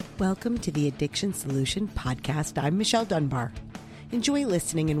Welcome to the Addiction Solution Podcast. I'm Michelle Dunbar. Enjoy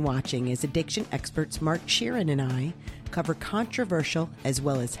listening and watching as addiction experts Mark Sheeran and I cover controversial as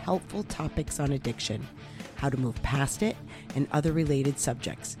well as helpful topics on addiction, how to move past it, and other related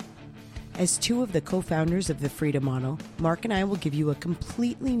subjects. As two of the co-founders of the Freedom Model, Mark and I will give you a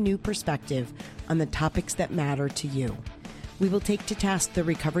completely new perspective on the topics that matter to you. We will take to task the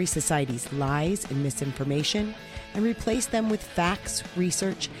Recovery Society's lies and misinformation and replace them with facts,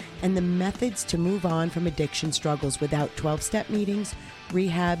 research, and the methods to move on from addiction struggles without 12-step meetings,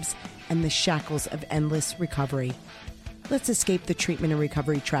 rehabs, and the shackles of endless recovery. Let's escape the treatment and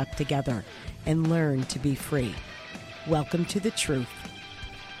recovery trap together and learn to be free. Welcome to the truth.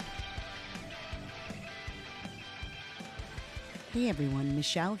 Hey everyone,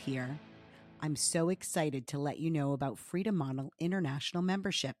 Michelle here. I'm so excited to let you know about Freedom Model International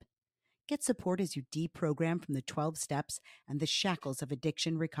membership. Get support as you deprogram from the 12 steps and the shackles of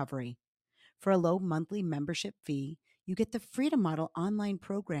addiction recovery. For a low monthly membership fee, you get the Freedom Model online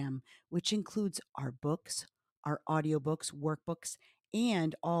program, which includes our books, our audiobooks, workbooks,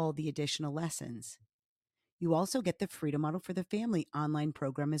 and all the additional lessons. You also get the Freedom Model for the Family online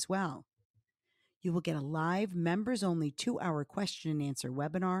program as well. You will get a live members-only 2-hour question and answer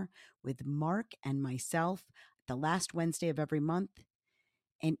webinar with Mark and myself the last Wednesday of every month.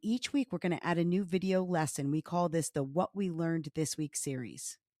 And each week, we're going to add a new video lesson. We call this the What We Learned This Week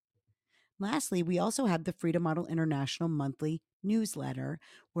series. Lastly, we also have the Freedom Model International monthly newsletter,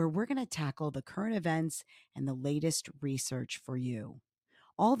 where we're going to tackle the current events and the latest research for you.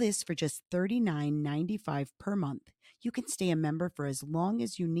 All this for just $39.95 per month. You can stay a member for as long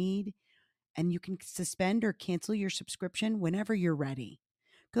as you need, and you can suspend or cancel your subscription whenever you're ready.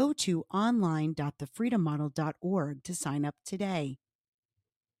 Go to online.thefreedommodel.org to sign up today.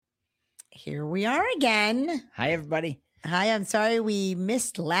 Here we are again. Hi, everybody. Hi, I'm sorry we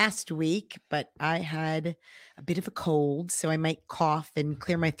missed last week, but I had a bit of a cold, so I might cough and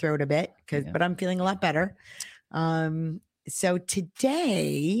clear my throat a bit, but I'm feeling a lot better. So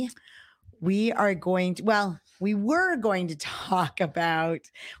today we were going to talk about,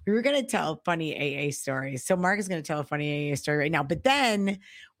 we were going to tell funny AA stories. So Mark is going to tell a funny AA story right now, but then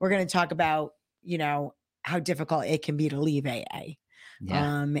we're going to talk about, how difficult it can be to leave AA.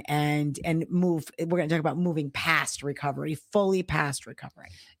 Yeah. And move. We're going to talk about moving past recovery, fully past recovery.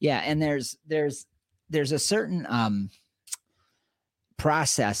 Yeah. And there's a certain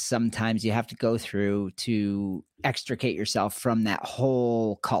process sometimes you have to go through to extricate yourself from that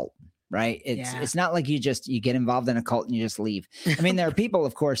whole cult, right? It's not like you get involved in a cult and you just leave. I mean, there are people,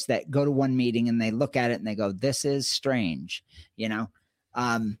 of course, that go to one meeting and they look at it and they go, this is strange, and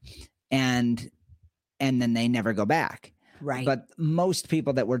then they never go back. Right. But most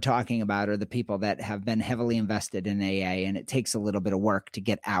people that we're talking about are the people that have been heavily invested in AA, and it takes a little bit of work to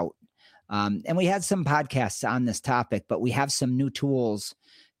get out. And we had some podcasts on this topic, but we have some new tools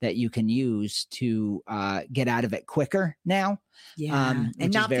that you can use to get out of it quicker now. Yeah.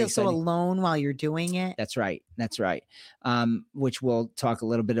 And not feel so alone while you're doing it. That's right. Which we'll talk a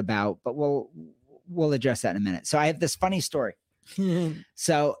little bit about, but we'll address that in a minute. So I have this funny story.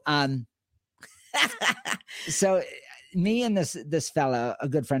 So me and this fella, a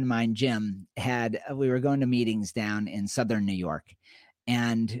good friend of mine, Jim, we were going to meetings down in Southern New York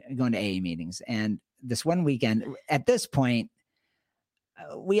and going to AA meetings. And this one weekend, at this point,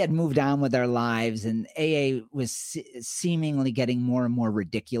 we had moved on with our lives, and AA was seemingly getting more and more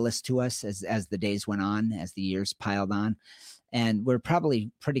ridiculous to us as the days went on, as the years piled on. And we're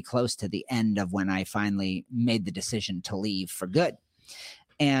probably pretty close to the end of when I finally made the decision to leave for good.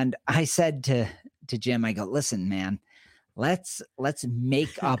 And I said to Jim, I go, listen, man, let's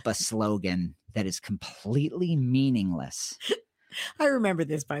make up a slogan that is completely meaningless. I remember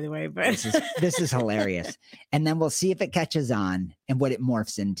this, by the way, but this is hilarious. And then we'll see if it catches on and what it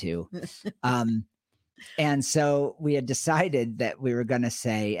morphs into. And so we had decided that we were going to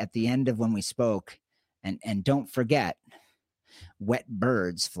say at the end of when we spoke, and don't forget, wet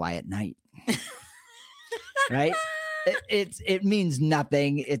birds fly at night. Right? It means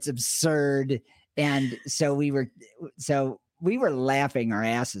nothing. It's absurd. And so we were laughing our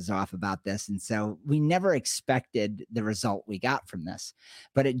asses off about this. And so we never expected the result we got from this,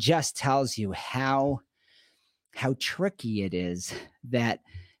 but it just tells you how tricky it is that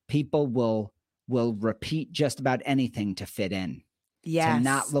people will repeat just about anything to fit in. Yes. To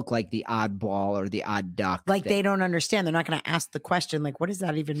not look like the oddball or the odd duck. Like they don't understand. They're not going to ask the question, like, what does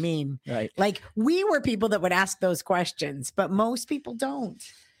that even mean? Right. Like we were people that would ask those questions, but most people don't.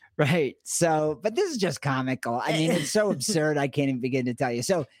 Right. So, but this is just comical. I mean, it's so absurd. I can't even begin to tell you.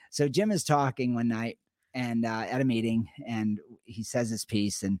 So Jim is talking one night and at a meeting, and he says his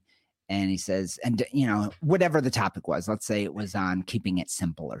piece and he says, and you know, whatever the topic was, let's say it was on keeping it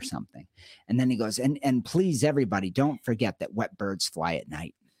simple or something. And then he goes, and please, everybody, don't forget that wet birds fly at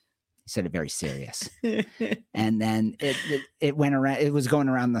night. He said it very serious. And then it went around, it was going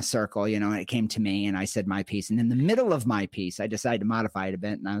around the circle, you know, and it came to me and I said my piece. And in the middle of my piece, I decided to modify it a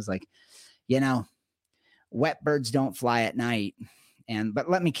bit. And I was like, you know, wet birds don't fly at night. But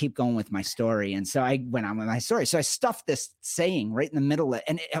let me keep going with my story. And so I went on with my story. So I stuffed this saying right in the middle of,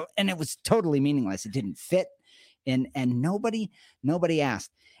 and it was totally meaningless. It didn't fit. And nobody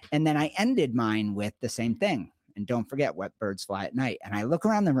asked. And then I ended mine with the same thing. And don't forget, wet birds fly at night. And I look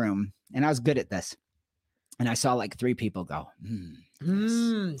around the room, and I was good at this. And I saw like 3 people go,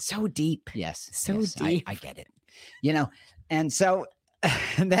 yes. So deep. Yes. So yes, deep. I get it. You know, and so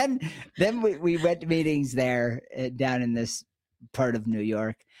and then we went to meetings there down in this part of New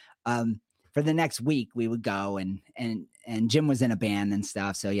York. For the next week we would go and Jim was in a band and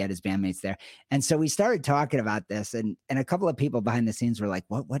stuff, so he had his bandmates there, and so we started talking about this, and a couple of people behind the scenes were like,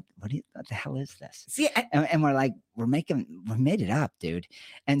 what the hell is this? See, and we're like, we made it up, dude.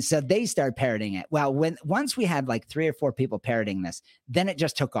 And so they started parroting it. Well, once we had like 3 or 4 people parroting this, then it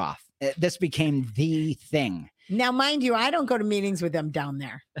just took off. This became the thing. now, mind you, I don't go to meetings with them down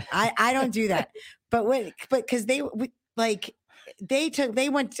there. I don't do that. But because they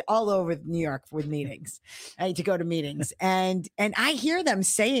went all over New York with meetings, to go to meetings, and I hear them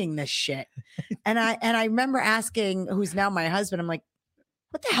saying this shit, and I remember asking, who's now my husband, I'm like,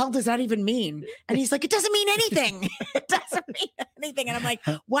 what the hell does that even mean? And he's like, it doesn't mean anything. It doesn't mean anything. And I'm like,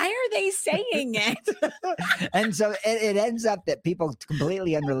 why are they saying it? And so it ends up that people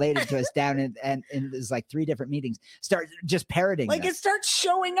completely unrelated to us down and there's like 3 different meetings start just parroting like this. It starts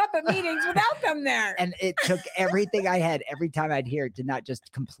showing up at meetings without them there. And it took everything I had every time I'd hear it to not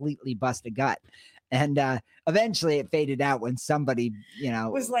just completely bust a gut. And eventually it faded out when somebody, you know,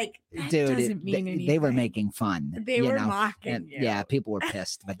 was like, dude, they were making fun. They were mocking. And, yeah, people were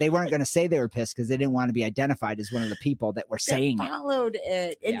pissed, but they weren't going to say they were pissed because they didn't want to be identified as one of the people that were saying followed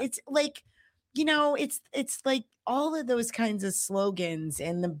it. And it's like, you know, it's like all of those kinds of slogans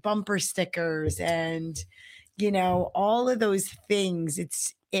and the bumper stickers and, you know, all of those things.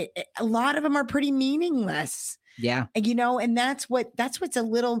 A lot of them are pretty meaningless. Yeah. And, you know, and that's what's a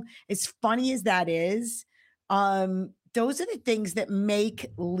little, as funny as that is, those are the things that make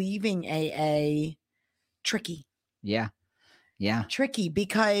leaving AA tricky. Yeah. Yeah. Tricky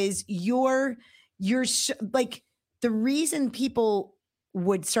because you're like, the reason people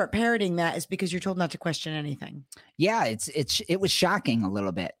would start parroting that is because you're told not to question anything. Yeah. It was shocking a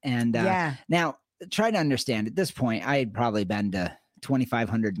little bit. And now try to understand, at this point, I had probably been to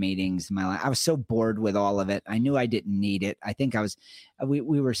 2,500 meetings in my life. I was so bored with all of it. I knew I didn't need it. I think we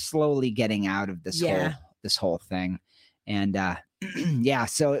were slowly getting out of this whole thing. And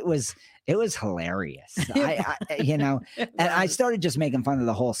so it was hilarious. I you know, and I started just making fun of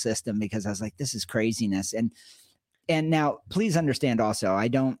the whole system because I was like, this is craziness. And now please understand also,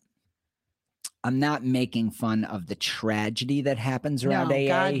 I'm not making fun of the tragedy that happens around AA.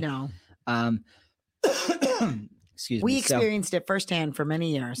 God, no. Excuse me. We experienced it firsthand for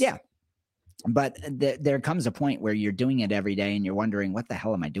many years. Yeah. But there comes a point where you're doing it every day and you're wondering, what the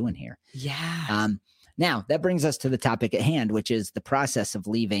hell am I doing here? Yeah. Now that brings us to the topic at hand, which is the process of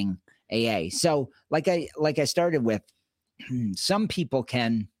leaving AA. So like I started with, some people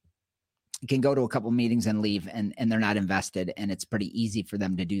can go to a couple meetings and leave and they're not invested, and it's pretty easy for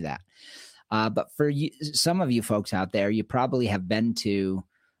them to do that. But for you, some of you folks out there, you probably have been to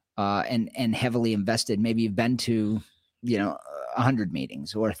and heavily invested. Maybe you've been to, 100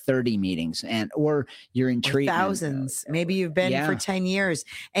 meetings or 30 meetings, or you're in treatment. Thousands. Maybe you've been for 10 years.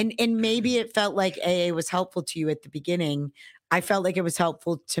 And maybe it felt like AA was helpful to you at the beginning. I felt like it was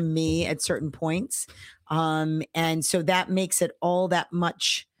helpful to me at certain points. And so that makes it all that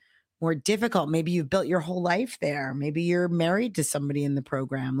much more difficult. Maybe you've built your whole life there. Maybe you're married to somebody in the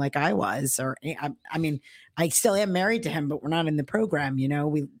program like I was, or I mean, I still am married to him, but we're not in the program.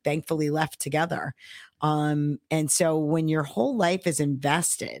 We thankfully left together. And so when your whole life is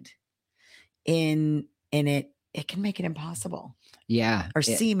invested in it, it can make it impossible. Yeah. Or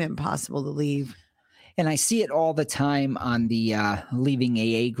seem impossible to leave. And I see it all the time on the leaving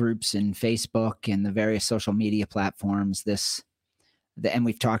AA groups and Facebook and the various social media platforms. And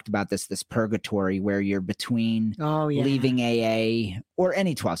we've talked about this purgatory where you're between leaving AA or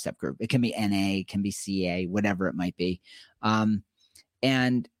any 12-step group. It can be NA, it can be CA, whatever it might be. And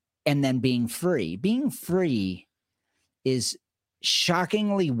then being free. Being free is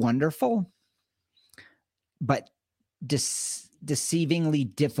shockingly wonderful, but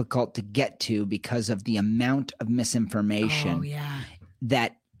deceivingly difficult to get to because of the amount of misinformation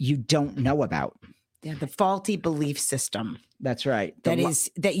that you don't know about. Yeah, the faulty belief system. That's right.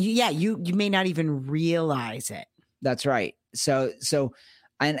 You may not even realize it. That's right. So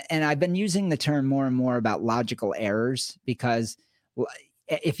and I've been using the term more and more about logical errors, because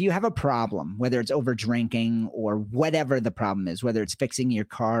if you have a problem, whether it's over drinking or whatever the problem is, whether it's fixing your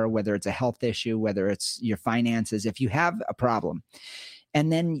car, whether it's a health issue, whether it's your finances, if you have a problem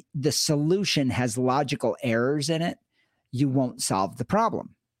and then the solution has logical errors in it, you won't solve the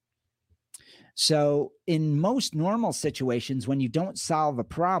problem. So in most normal situations, when you don't solve a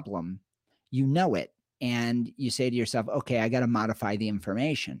problem, you know it. And you say to yourself, okay, I got to modify the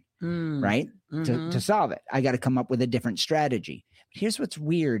information, right? To solve it. I got to come up with a different strategy. But here's what's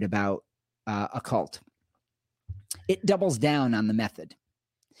weird about a cult. It doubles down on the method.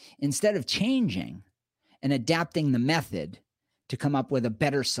 Instead of changing and adapting the method to come up with a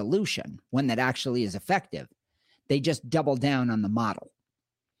better solution, one that actually is effective, they just double down on the model.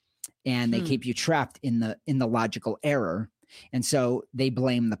 And they keep you trapped in the logical error. And so they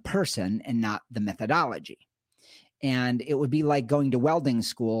blame the person and not the methodology. And it would be like going to welding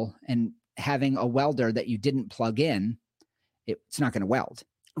school and having a welder that you didn't plug in. It's not going to weld.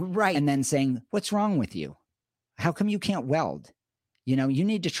 Right. And then saying, what's wrong with you? How come you can't weld? You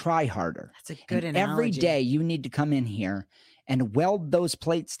need to try harder. That's a good analogy. Every day you need to come in here and weld those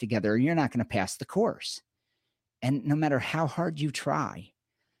plates together, or you're not going to pass the course. And no matter how hard you try,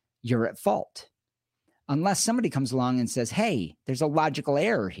 you're at fault. Unless somebody comes along and says, hey, there's a logical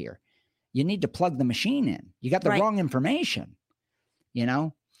error here. You need to plug the machine in. You got the wrong information,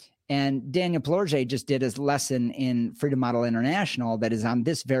 And Daniel Plorget just did his lesson in Freedom Model International that is on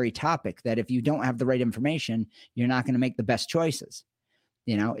this very topic, that if you don't have the right information, you're not going to make the best choices.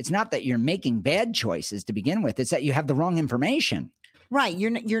 It's not that you're making bad choices to begin with. It's that you have the wrong information. Right.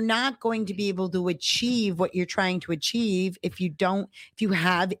 You're not going to be able to achieve what you're trying to achieve if you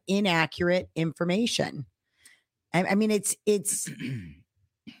have inaccurate information. I mean, it's,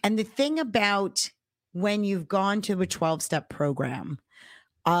 and the thing about when you've gone to a 12-step program,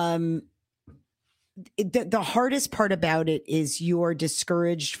 the hardest part about it is you're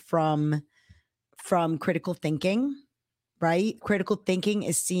discouraged from critical thinking, right? Critical thinking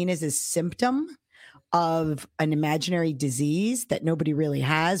is seen as a symptom of an imaginary disease that nobody really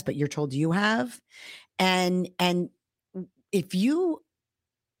has, but you're told you have. And if you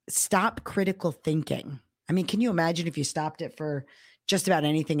stop critical thinking, I mean, can you imagine if you stopped it for just about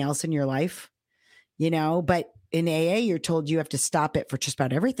anything else in your life? But in AA, you're told you have to stop it for just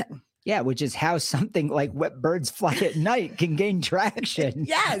about everything. Yeah, which is how something like What Birds Fly at Night can gain traction.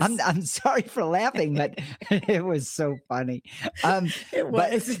 Yes. I'm sorry for laughing, but it was so funny. It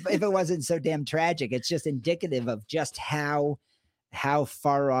was. But if it wasn't so damn tragic, it's just indicative of just how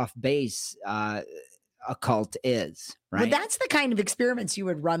far off base a cult is, right? Well, that's the kind of experiments you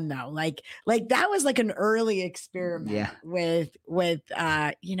would run, though. Like that was like an early experiment with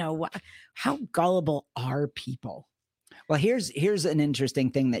how gullible are people? Well, here's an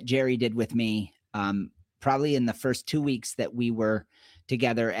interesting thing that Jerry did with me, probably in the first 2 weeks that we were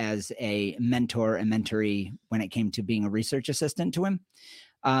together as a mentor and mentee when it came to being a research assistant to him.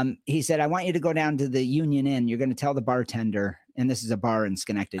 He said, I want you to go down to the Union Inn. You're going to tell the bartender, and this is a bar in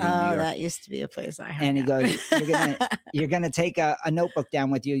Schenectady, New York. That used to be a place I had. And he goes, you're going to take a notebook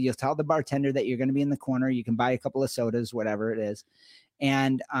down with you. You'll tell the bartender that you're going to be in the corner. You can buy a couple of sodas, whatever it is.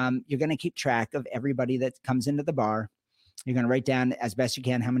 And you're going to keep track of everybody that comes into the bar. You're going to write down as best you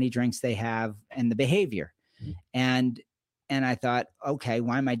can how many drinks they have and the behavior. And I thought, okay,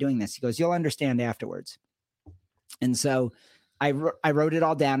 why am I doing this? He goes, you'll understand afterwards. And so I wrote it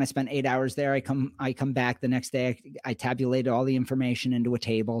all down. I spent 8 hours there. I come back the next day. I tabulated all the information into a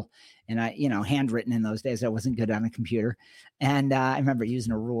table, and handwritten in those days. I wasn't good on a computer. And I remember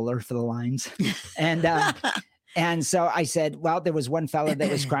using a ruler for the lines. And so I said, well, there was one fella that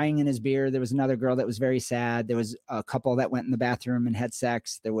was crying in his beer. There was another girl that was very sad. There was a couple that went in the bathroom and had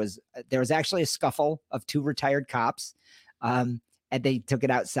sex. There was actually a scuffle of two retired cops. And they took it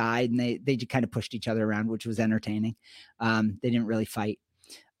outside, and they just kind of pushed each other around, which was entertaining. They didn't really fight.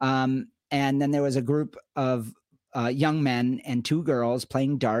 And then there was a group of young men and two girls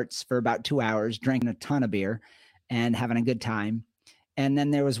playing darts for about 2 hours, drinking a ton of beer and having a good time. And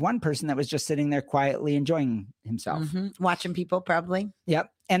then there was one person that was just sitting there quietly enjoying himself. Mm-hmm. Watching people, probably. Yep.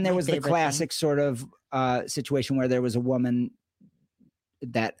 And there was the classic sort of situation where there was a woman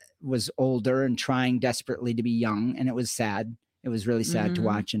that was older and trying desperately to be young. And it was sad. It was really sad to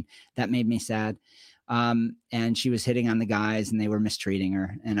watch. And that made me sad. And she was hitting on the guys and they were mistreating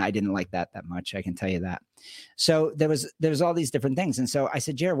her. And I didn't like that much. I can tell you that. So there was all these different things. And so I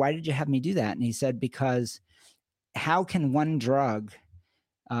said, Jared, why did you have me do that? And he said, because how can one drug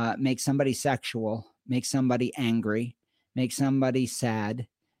make somebody sexual, make somebody angry, make somebody sad,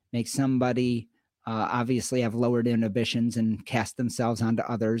 make somebody obviously have lowered inhibitions and cast themselves onto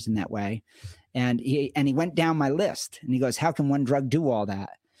others in that way? And he went down my list and he goes, how can one drug do all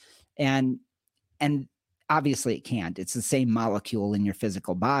that? And obviously it can't. It's the same molecule in your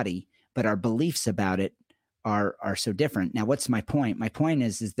physical body, but our beliefs about it are so different. Now, what's my point? My point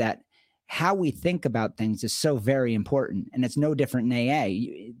is that how we think about things is so very important. And it's no different in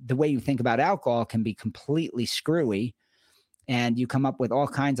AA. The way you think about alcohol can be completely screwy. And you come up with all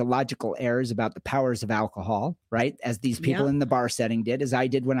kinds of logical errors about the powers of alcohol, right? As these people in the bar setting did, as I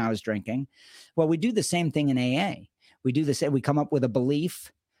did when I was drinking. Well, we do the same thing in AA. We do the same. We come up with a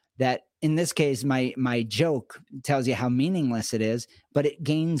belief that, in this case, my joke tells you how meaningless it is, but it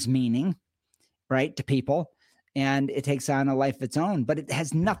gains meaning, right, to people, and it takes on a life of its own. But it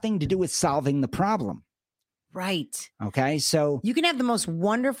has nothing to do with solving the problem. Right. Okay. So you can have the most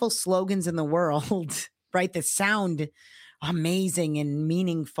wonderful slogans in the world, right, that sound amazing and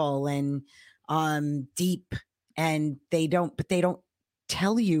meaningful and deep, and they don't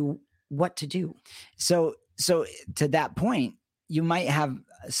tell you what to do. So to that point, you might have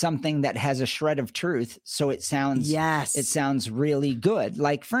something that has a shred of truth, so it sounds really good.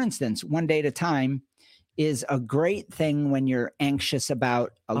 Like, for instance, one day at a time is a great thing when you're anxious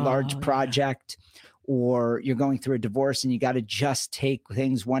about a large project, or you're going through a divorce and you got to just take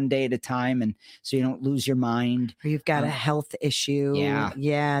things one day at a time, and so you don't lose your mind. Or you've got a health issue. Yeah.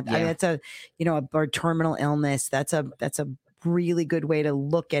 I mean, that's a terminal illness. That's a really good way to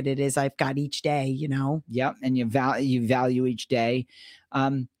look at it, is I've got each day, Yep. And you value each day.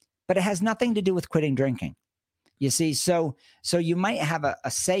 But it has nothing to do with quitting drinking. You see, so you might have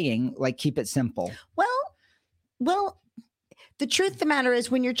a saying like, keep it simple. Well, the truth of the matter is,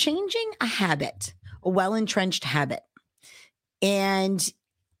 when you're changing a habit, a well-entrenched habit, and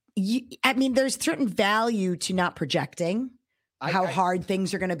there's certain value to not projecting how hard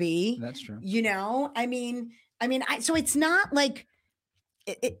things are going to be. That's true. So it's not like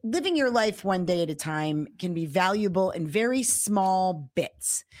living your life one day at a time can be valuable in very small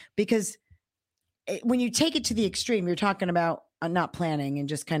bits, because when you take it to the extreme, you're talking about not planning and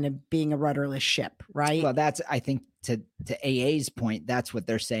just kind of being a rudderless ship, right? Well, that's, I think, to AA's point, that's what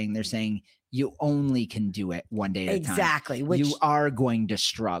they're saying. They're saying you only can do it one day at a time. Exactly. You are going to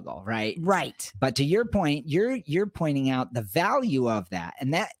struggle, right? Right. But to your point, you're pointing out the value of that.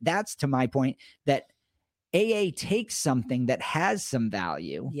 And that's to my point, that AA takes something that has some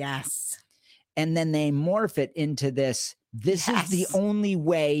value. Yes. And then they morph it into this. This is the only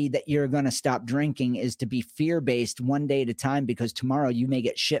way that you're going to stop drinking, is to be fear-based one day at a time, because tomorrow you may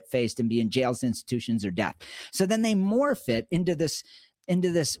get shit-faced and be in jails, institutions, or death. So then they morph it into this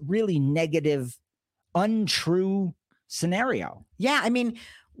really negative, untrue scenario. Yeah. I mean,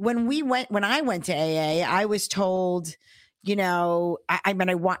 when I went to AA, I was told, I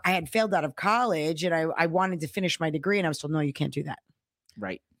had failed out of college and I wanted to finish my degree, and I was told, no, you can't do that.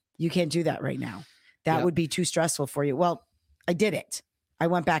 Right. You can't do that right now. That would be too stressful for you. Well, I did it. I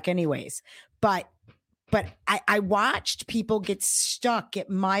went back anyways. But I watched people get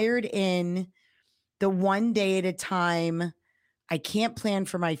mired in the one day at a time. I can't plan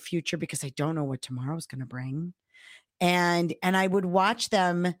for my future because I don't know what tomorrow's going to bring. And I would watch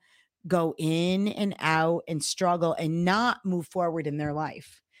them go in and out and struggle and not move forward in their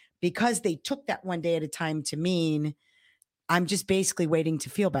life, because they took that one day at a time to mean, I'm just basically waiting to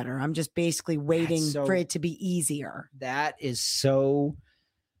feel better. I'm just basically waiting for it to be easier. That is so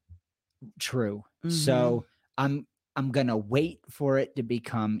true. Mm-hmm. So I'm going to wait for it to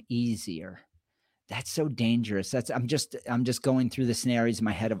become easier. That's so dangerous. I'm just going through the scenarios in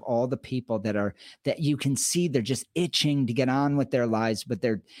my head of all the people that you can see they're just itching to get on with their lives, but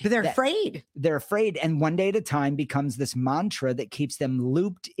they're afraid. They're afraid. And one day at a time becomes this mantra that keeps them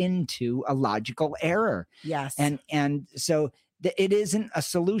looped into a logical error. Yes. And so it isn't a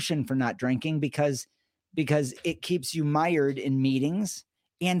solution for not drinking, because it keeps you mired in meetings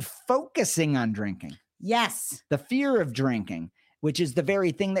and focusing on drinking. Yes. The fear of drinking, which is the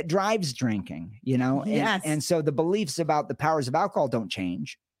very thing that drives drinking, Yes. And so the beliefs about the powers of alcohol don't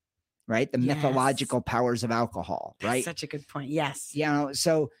change, right? The mythological powers of alcohol, right? That's such a good point. Yes.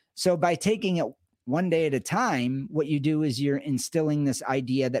 So by taking it one day at a time, what you do is you're instilling this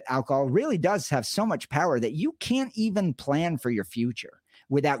idea that alcohol really does have so much power that you can't even plan for your future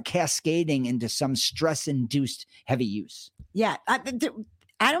without cascading into some stress-induced heavy use. Yeah.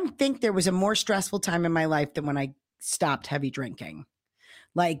 I don't think there was a more stressful time in my life than when I stopped heavy drinking.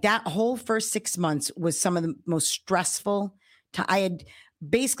 Like that whole first 6 months was some of the most stressful. I had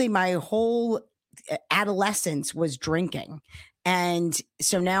basically my whole adolescence was drinking. And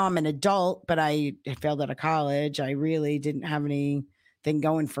so now I'm an adult, but I failed out of college. I really didn't have anything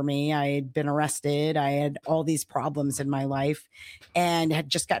going for me. I had been arrested. I had all these problems in my life and had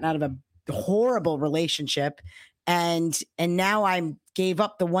just gotten out of a horrible relationship. And now I gave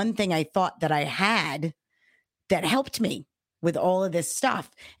up the one thing I thought that I had that helped me with all of this stuff.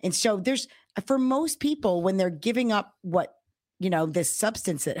 And so for most people, when they're giving up this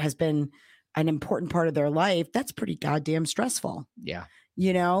substance that has been an important part of their life, that's pretty goddamn stressful. Yeah.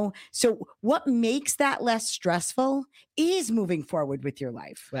 So what makes that less stressful is moving forward with your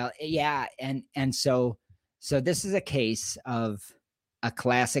life. Well, yeah. And so this is a case of a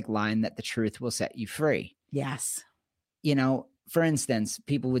classic line that the truth will set you free. Yes. For instance,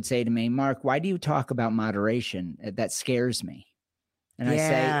 people would say to me, Mark, why do you talk about moderation? That scares me. And I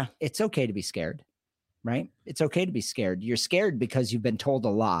say, it's okay to be scared, right? It's okay to be scared. You're scared because you've been told a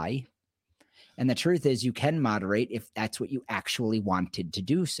lie. And the truth is you can moderate if that's what you actually wanted to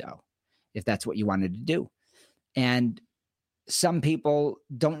do so, if that's what you wanted to do. And some people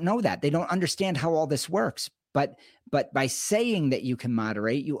don't know that. They don't understand how all this works. But by saying that you can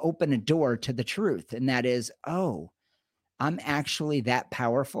moderate, you open a door to the truth. And that is, oh, I'm actually that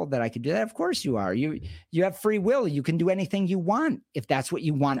powerful that I could do that. Of course you are. You have free will. You can do anything you want if that's what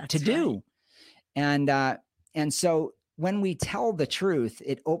you want to do. And so when we tell the truth,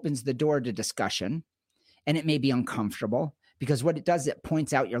 it opens the door to discussion, and it may be uncomfortable because what it does, it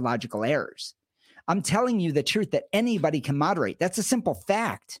points out your logical errors. I'm telling you the truth that anybody can moderate. That's a simple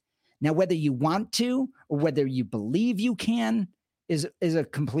fact. Now, whether you want to or whether you believe you can is a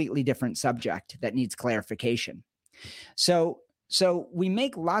completely different subject that needs clarification. So we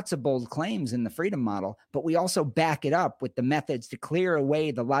make lots of bold claims in the freedom model, but we also back it up with the methods to clear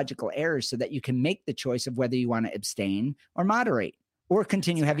away the logical errors so that you can make the choice of whether you want to abstain or moderate or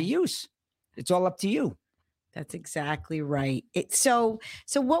continue heavy use. It's all up to you. That's exactly right. So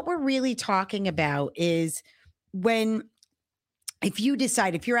what we're really talking about is if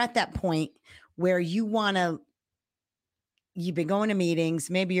you're at that point where you've been going to meetings,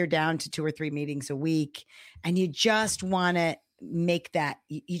 maybe you're down to 2 or 3 meetings a week, and you just want to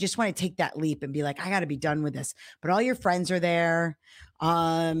you just want to take that leap and be like, I got to be done with this. But all your friends are there.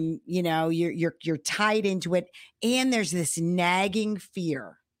 You're tied into it. And there's this nagging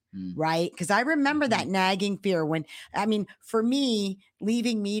fear, right? Because I remember that nagging fear for me,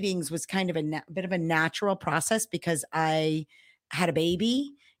 leaving meetings was kind of a bit of a natural process because I had a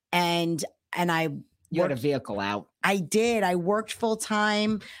baby and you had a vehicle out. I did. I worked full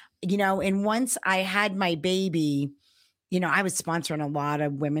time, and once I had my baby, I was sponsoring a lot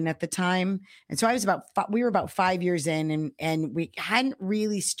of women at the time. And so we were about 5 years in and we hadn't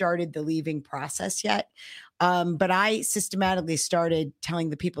really started the leaving process yet. But I systematically started telling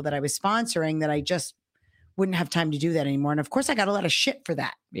the people that I was sponsoring that I just wouldn't have time to do that anymore. And of course I got a lot of shit for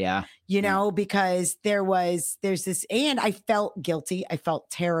that. Yeah. Because there's this, and I felt guilty. I felt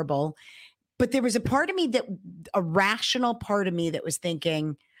terrible. But there was a rational part of me that was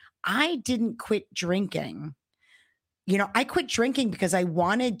thinking, I didn't quit drinking. I quit drinking because I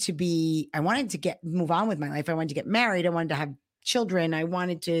wanted to move on with my life. I wanted to get married. I wanted to have children. I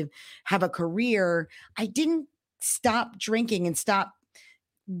wanted to have a career. I didn't stop drinking and stop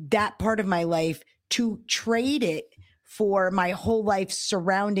that part of my life to trade it for my whole life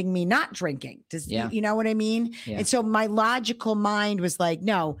surrounding me not drinking. You know what I mean? Yeah. And so my logical mind was like,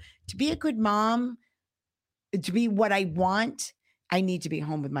 no, to be a good mom, to be what I want, I need to be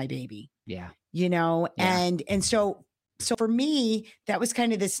home with my baby. Yeah. And so for me, that was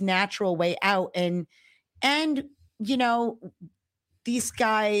kind of this natural way out. And these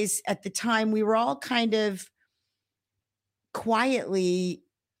guys at the time, we were all kind of quietly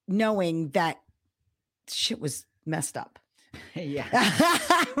knowing that shit was messed up. Yeah.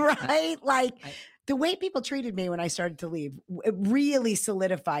 Right? The way people treated me when I started to leave, it really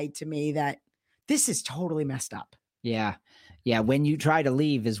solidified to me that this is totally messed up. Yeah. Yeah. When you try to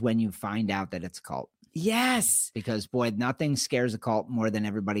leave is when you find out that it's a cult. Yes. Because boy, nothing scares a cult more than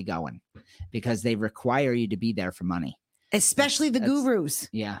everybody going, because they require you to be there for money. Especially the gurus.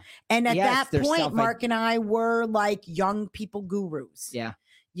 Yeah. And at that point, Mark and I were like young people gurus. Yeah.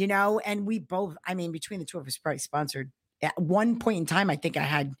 And we both, between the two of us, probably sponsored at one point in time, I think I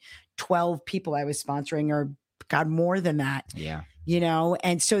had 12 people I was sponsoring, or God, more than that. Yeah.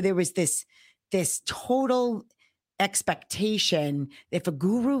 And so there was this total expectation. If a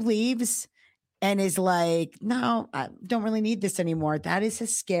guru leaves, and is like, no, I don't really need this anymore. That is a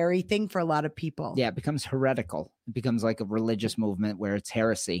scary thing for a lot of people. Yeah, it becomes heretical. It becomes like a religious movement where it's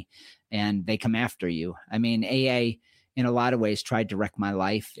heresy and they come after you. I mean, AA in a lot of ways tried to wreck my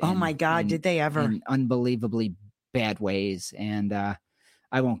life. Oh my God, did they ever? In unbelievably bad ways. And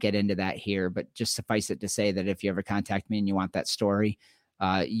I won't get into that here, but just suffice it to say that if you ever contact me and you want that story,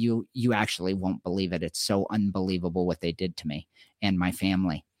 you actually won't believe it. It's so unbelievable what they did to me and my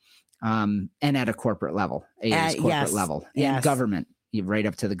family. And at a corporate level, AA's corporate level, and government, right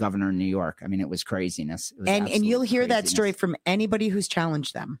up to the governor of New York. I mean, it was craziness. It was and you'll hear that story from anybody who's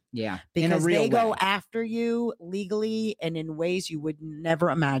challenged them. Yeah. Because they go after you legally and in ways you would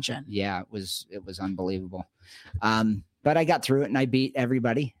never imagine. Yeah, it was unbelievable. But I got through it and I beat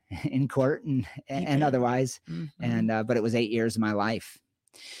everybody in court and otherwise. Mm-hmm. And but it was 8 years of my life.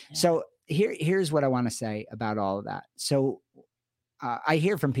 Yeah. So here's what I want to say about all of that. So I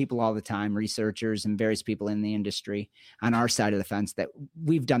hear from people all the time, researchers and various people in the industry on our side of the fence, that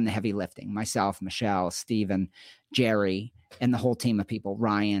we've done the heavy lifting. Myself, Michelle, Stephen, Jerry, and the whole team of people,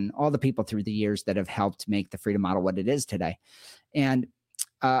 Ryan, all the people through the years that have helped make the Freedom Model what it is today. And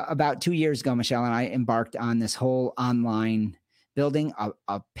about 2 years ago, Michelle and I embarked on this whole online building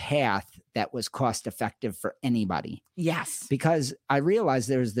a path that was cost effective for anybody. Yes. Because I realized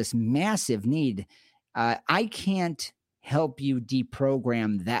there was this massive need. I can't help you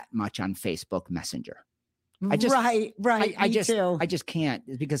deprogram that much on Facebook Messenger. I just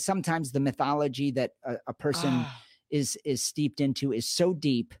can't, because sometimes the mythology that a person is steeped into is so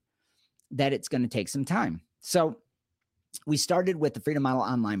deep that it's going to take some time. So we started with the Freedom Model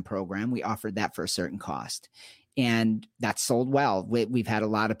online program. We offered that for a certain cost, and that sold well. We've had a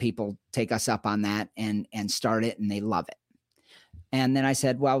lot of people take us up on that and start it, and they love it. And then I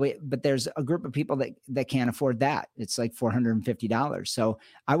said, well, but there's a group of people that can't afford that. It's like $450. So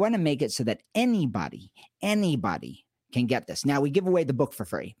I want to make it so that anybody can get this. Now, we give away the book for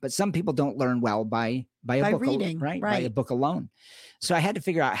free, but some people don't learn well by a book reading, right? By a book alone. So I had to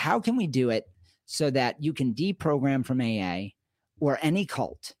figure out, how can we do it so that you can deprogram from AA or any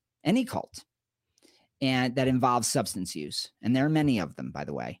cult, and that involves substance use. And there are many of them, by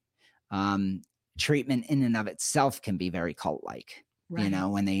the way. Treatment in and of itself can be very cult-like, right. You know,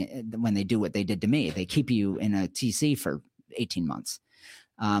 when they do what they did to me, they keep you in a TC for 18 months,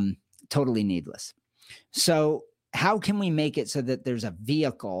 totally needless. So how can we make it so that there's a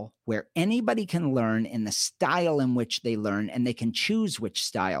vehicle where anybody can learn in the style in which they learn, and they can choose which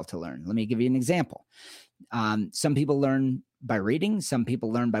style to learn? Let me give you an example. Some people learn by reading. Some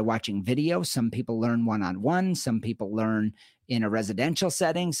people learn by watching video. Some people learn one-on-one. Some people learn in a residential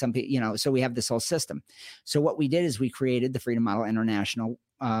setting. Some people, so we have this whole system. So what we did is we created the Freedom Model International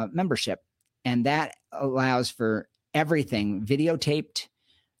membership, and that allows for everything: videotaped,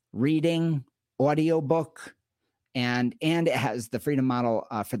 reading, audiobook, and it has the Freedom Model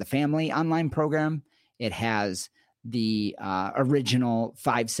for the Family online program. It has the original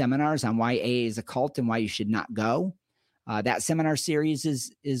 5 seminars on why AA is a cult and why you should not go. That seminar series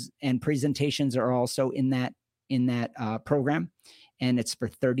is and presentations are also in that program, and it's for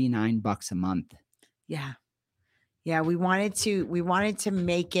 $39 a month. Yeah. We wanted to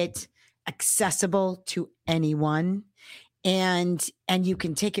make it accessible to anyone, and you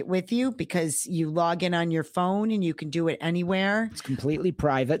can take it with you because you log in on your phone and you can do it anywhere. It's completely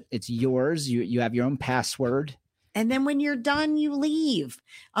private. It's yours. You have your own password. And then when you're done, you leave.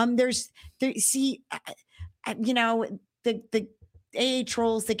 The AA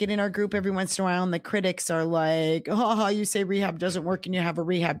trolls that get in our group every once in a while, and the critics are like, oh, you say rehab doesn't work and you have a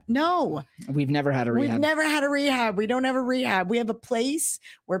rehab. No. We've never had a rehab. We don't have a rehab. We have a place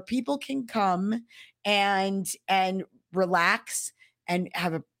where people can come and relax and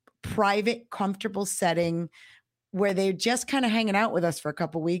have a private, comfortable setting where they're just kind of hanging out with us for a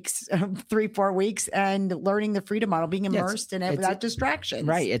couple weeks, 3-4 weeks, and learning the Freedom Model, being immersed in it without distractions.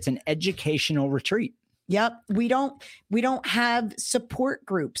 Right. It's an educational retreat. Yep. We don't have support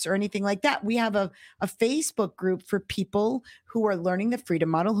groups or anything like that. We have a Facebook group for people who are learning the Freedom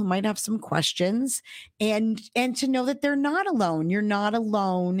Model, who might have some questions, and to know that they're not alone. You're not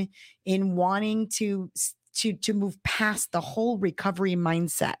alone in wanting to move past the whole recovery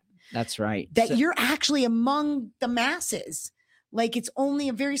mindset. That's right. That you're actually among the masses. Like, it's only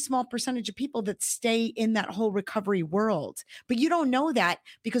a very small percentage of people that stay in that whole recovery world. But you don't know that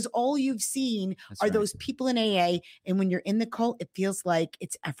because all you've seen are those people in AA. And when you're in the cult, it feels like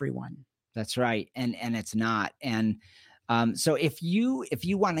it's everyone. That's right. And it's not. And so if you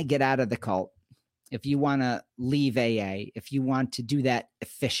want to get out of the cult, if you want to leave AA, if you want to do that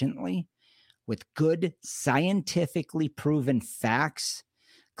efficiently with good, scientifically proven facts,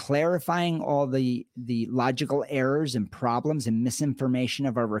 clarifying all the logical errors and problems and misinformation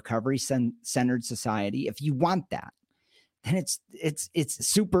of our recovery centered society. If you want that, then it's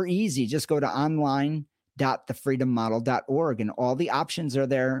super easy. Just go to online.thefreedommodel.org and all the options are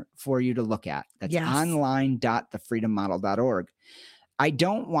there for you to look at. That's online.thefreedommodel.org. I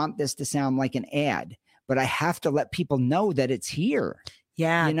don't want this to sound like an ad, but I have to let people know that it's here.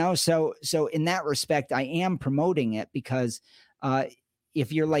 Yeah. You know, so in that respect, I am promoting it because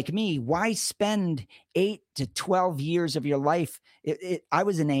if you're like me, why spend 8 to 12 years of your life? I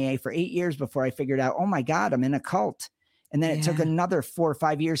was in AA for 8 years before I figured out, oh my God, I'm in a cult. And then it took another 4 or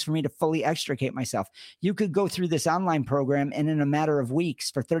 5 years for me to fully extricate myself. You could go through this online program and in a matter of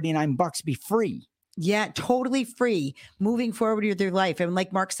weeks for $39 be free. Yeah, totally free, moving forward with your life. And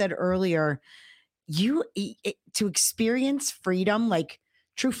like Mark said earlier, to experience freedom, like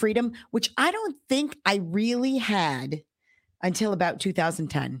true freedom, which I don't think I really had until about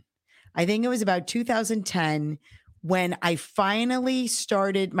 2010. I think it was about 2010 when I finally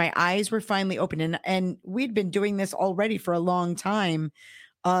started, my eyes were finally open, and we'd been doing this already for a long time.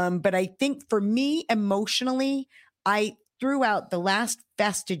 But I think for me, emotionally, I threw out the last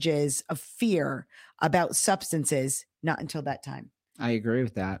vestiges of fear about substances, not until that time. I agree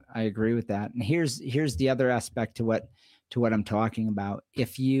with that. And here's the other aspect to what I'm talking about.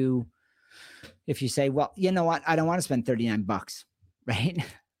 If you say, well, you know what, I don't want to spend $39, right?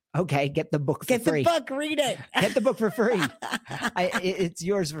 Okay, get the book for free. Get the book, read it. Get the book for free. It's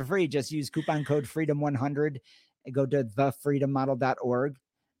yours for free. Just use coupon code FREEDOM100. Go to thefreedommodel.org.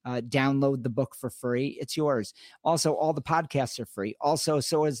 Download the book for free. It's yours. Also, all the podcasts are free. Also,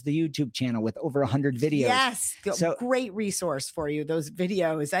 so is the YouTube channel with over 100 videos. Yes, so, great resource for you. Those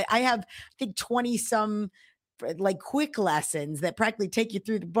videos. I have, I think, 20 some like quick lessons that practically take you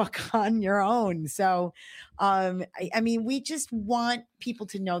through the book on your own. So, I mean, we just want people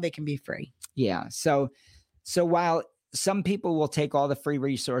to know they can be free. Yeah. So while some people will take all the free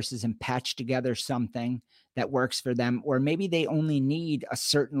resources and patch together something that works for them, or maybe they only need a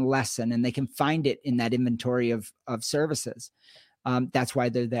certain lesson and they can find it in that inventory of services. That's why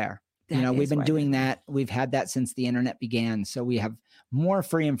they're there. We've been doing that. We've had that since the internet began. So we have more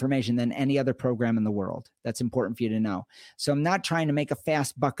free information than any other program in the world. That's important for you to know. So I'm not trying to make a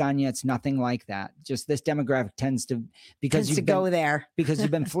fast buck on you. It's nothing like that. Just this demographic tends to go there because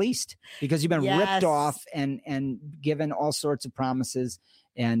you've been fleeced, because you've been ripped off and given all sorts of promises.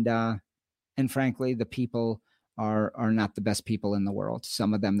 And frankly, the people are not the best people in the world.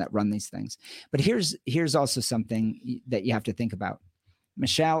 Some of them that run these things. But here's also something that you have to think about.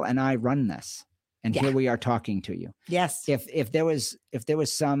 Michelle and I run this, and here we are talking to you. Yes. If there was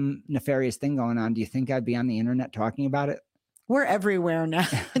some nefarious thing going on, do you think I'd be on the internet talking about it? We're everywhere now.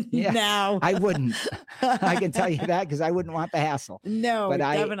 Now I wouldn't. I can tell you that because I wouldn't want the hassle. No, but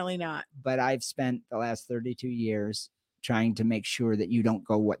definitely not. But I've spent the last 32 years trying to make sure that you don't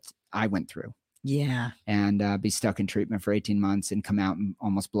go what I went through. Yeah. And be stuck in treatment for 18 months and come out and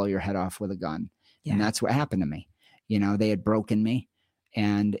almost blow your head off with a gun. Yeah. And that's what happened to me. They had broken me.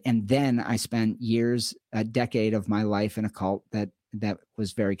 And then I spent years, a decade of my life in a cult that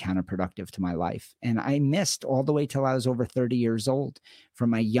was very counterproductive to my life. And I missed all the way till I was over 30 years old.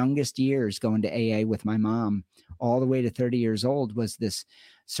 From my youngest years going to AA with my mom, all the way to 30 years old was this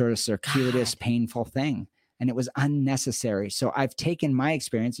sort of circuitous, painful thing. And it was unnecessary. So I've taken my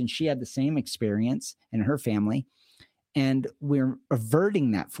experience, and she had the same experience in her family. And we're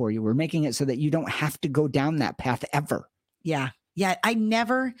averting that for you. We're making it so that you don't have to go down that path ever. Yeah. Yeah, I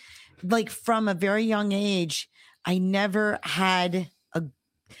never, from a very young age, I never had an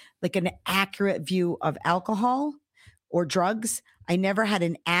accurate view of alcohol or drugs. I never had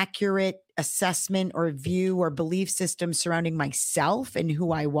an accurate assessment or view or belief system surrounding myself and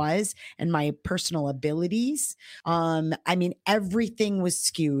who I was and my personal abilities. I mean, everything was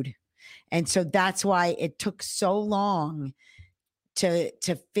skewed. And so that's why it took so long to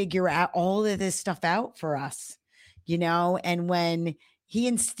figure out all of this stuff out for us. And when he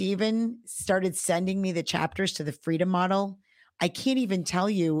and Steven started sending me the chapters to the Freedom Model, I can't even tell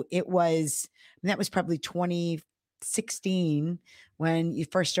you, that was probably 2016 when you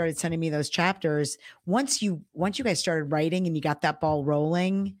first started sending me those chapters. Once you guys started writing and you got that ball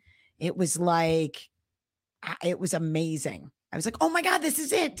rolling, it was amazing. I was like, oh my God, this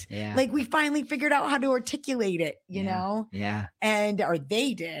is it. Yeah. We finally figured out how to articulate it, you know? Yeah. Or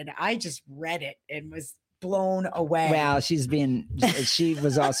they did. I just read it and was blown away. Well, she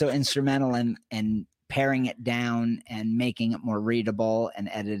was also instrumental in paring it down and making it more readable and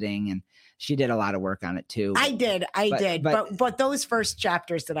editing. And she did a lot of work on it too. I did. But those first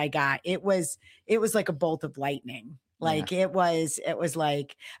chapters that I got, it was like a bolt of lightning. Like it was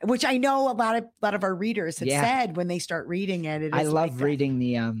like, which I know a lot of our readers have said when they start reading it. I love reading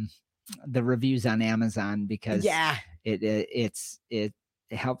the reviews on Amazon because it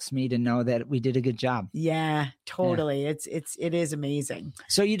helps me to know that we did a good job. Yeah, totally. Yeah. It is amazing.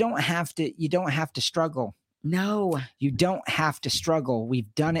 So you don't have to struggle. No, you don't have to struggle.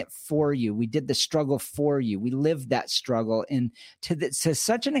 We've done it for you. We did the struggle for you. We lived that struggle, and to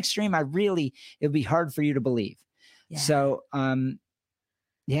such an extreme, it would be hard for you to believe. Yeah. So,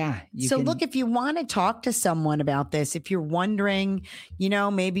 look, if you want to talk to someone about this, if you're wondering,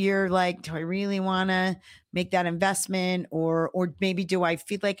 maybe you're like, do I really want to make that investment, or maybe do I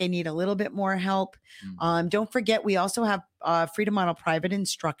feel like I need a little bit more help? Don't forget, we also have Freedom Model Private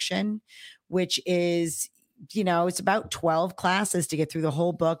Instruction, which is, it's about 12 classes to get through the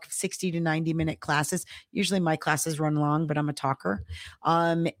whole book, 60 to 90 minute classes. Usually my classes run long, but I'm a talker.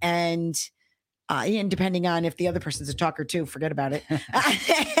 And depending on if the other person's a talker too, forget about it.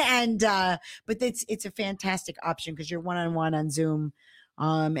 But it's a fantastic option because you're one-on-one on Zoom.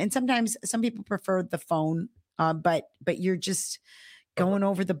 And sometimes some people prefer the phone, but you're just going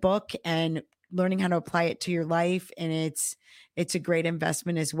over the book and learning how to apply it to your life. And it's a great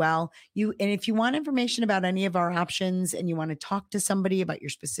investment as well. And if you want information about any of our options and you want to talk to somebody about your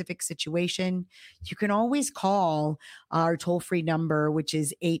specific situation, you can always call our toll-free number, which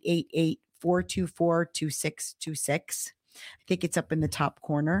is 888-424-2626. I think it's up in the top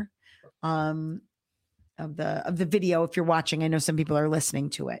corner of the video. If you're watching, I know some people are listening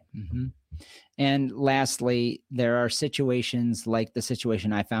to it. Mm-hmm. And lastly, there are situations like the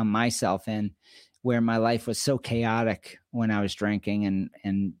situation I found myself in, where my life was so chaotic when I was drinking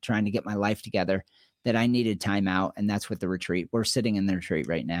and trying to get my life together that I needed time out. And that's what the retreat. We're sitting in the retreat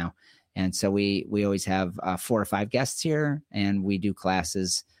right now. And so we always have 4 or 5 guests here, and we do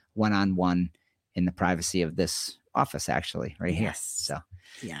classes one-on-one in the privacy of this office, actually, right here. So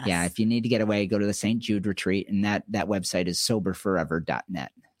yeah, if you need to get away, go to the St. Jude retreat, and that website is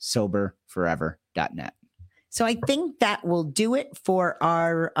soberforever.net, soberforever.net. So I think that will do it for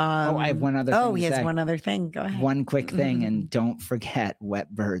our. I have one other thing. Oh, he has one other thing. Go ahead. One quick thing, and don't forget,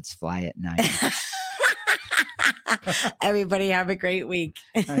 wet birds fly at night. Everybody have a great week.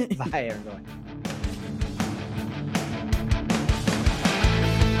 All right, bye, everyone.